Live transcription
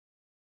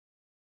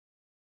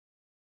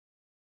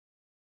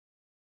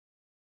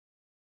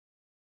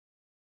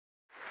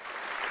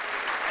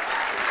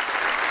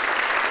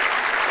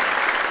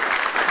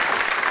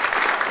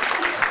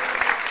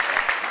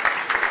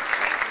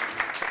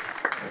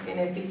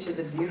may feature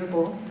the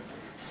beautiful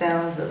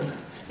sounds of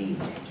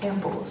Steve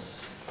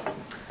Campos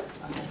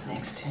on this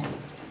next tune.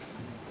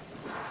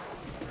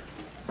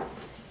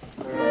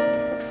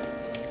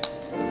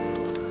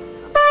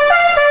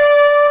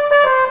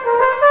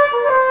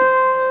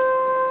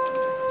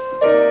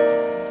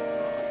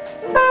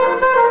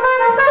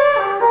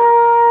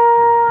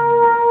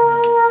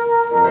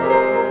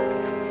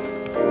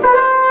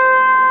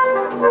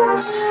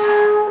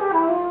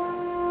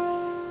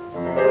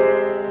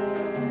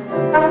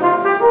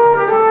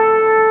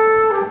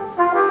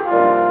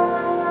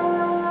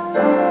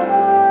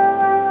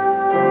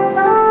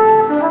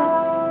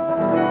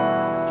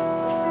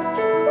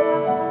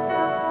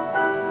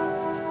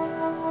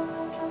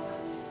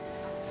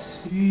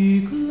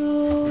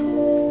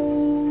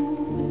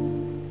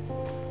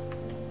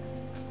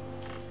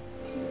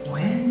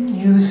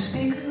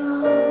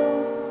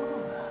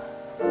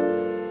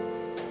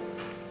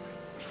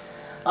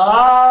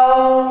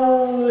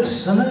 Our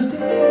summer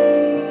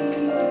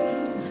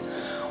days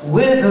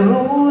wither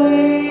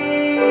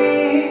away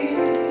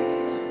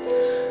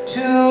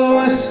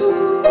too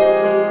soon,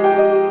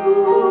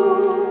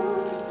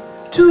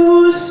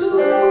 too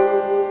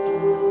soon.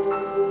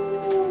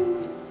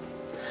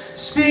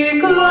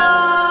 Speak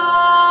loud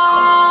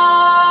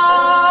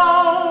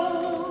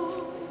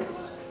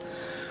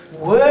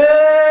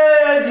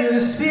when you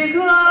speak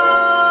loud.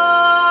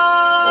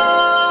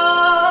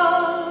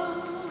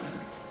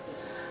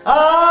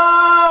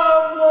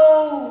 Our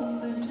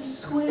moment is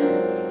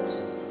swift,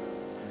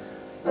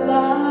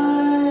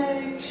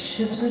 like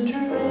ships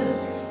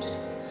adrift,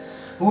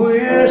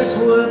 we're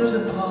swept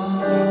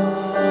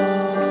apart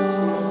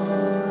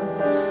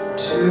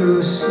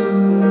too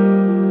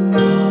soon.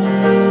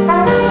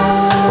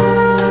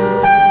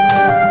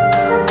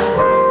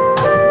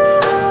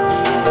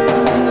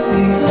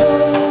 Speak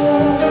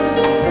low,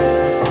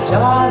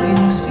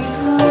 darling, speak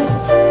low.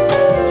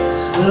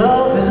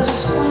 Love is a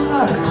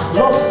spark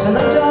lost in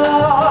the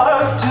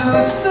dark.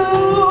 Too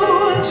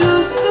soon,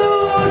 too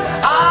soon.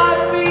 I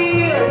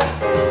feel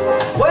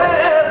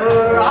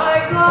wherever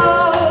I go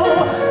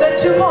that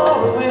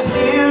tomorrow is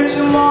here,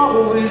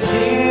 tomorrow is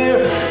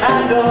here,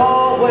 and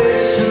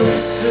always too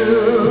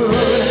soon.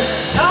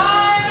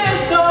 Time is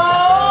so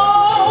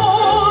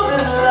old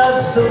and love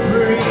so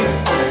brief.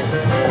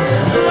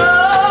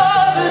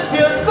 Love is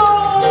pure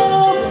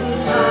golden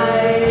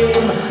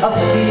time, a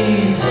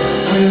thief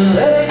will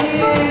lay.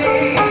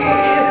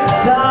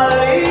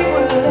 Darling,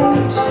 we're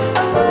late.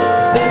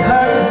 The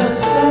curtain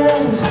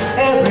descends,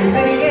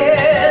 everything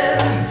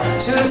ends.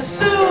 Too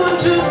soon,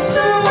 too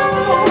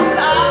soon.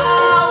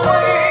 I'll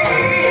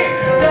wait,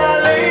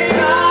 darling,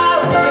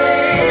 I'll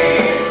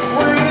wait.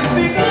 Will you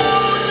speak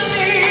low to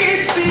me,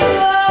 speak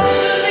loud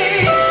to me,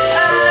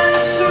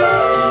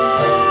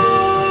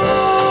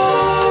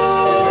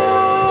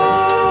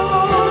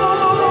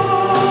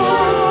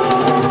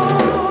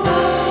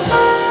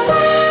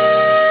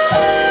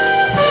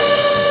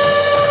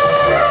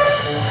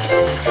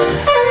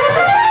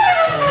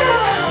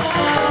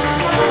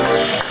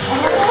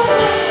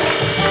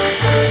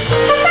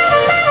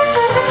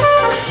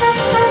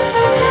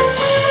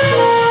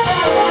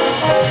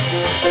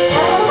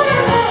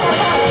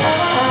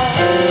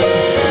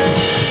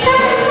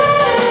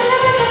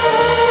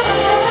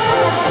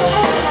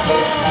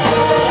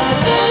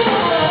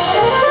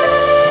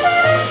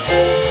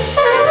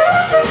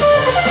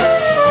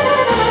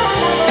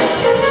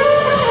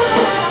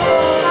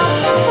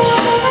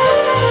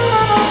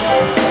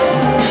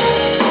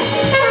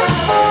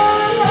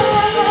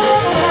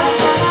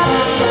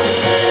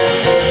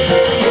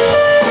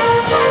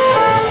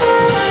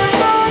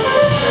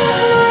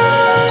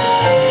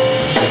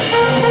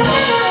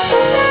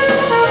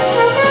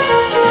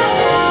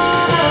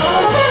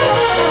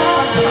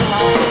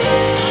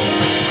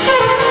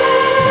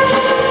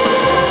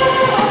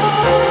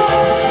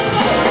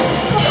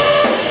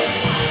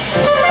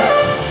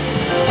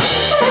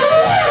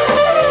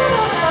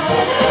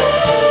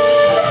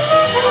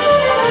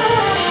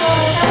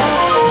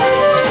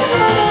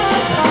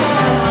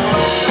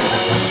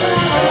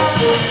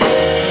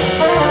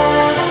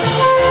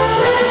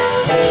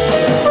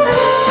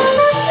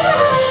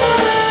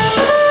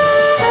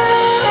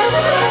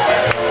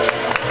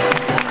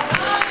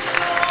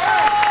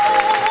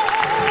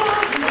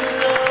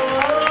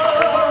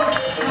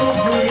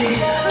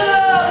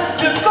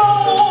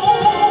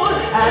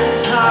 and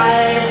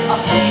time a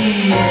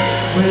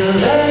thief will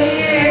lay.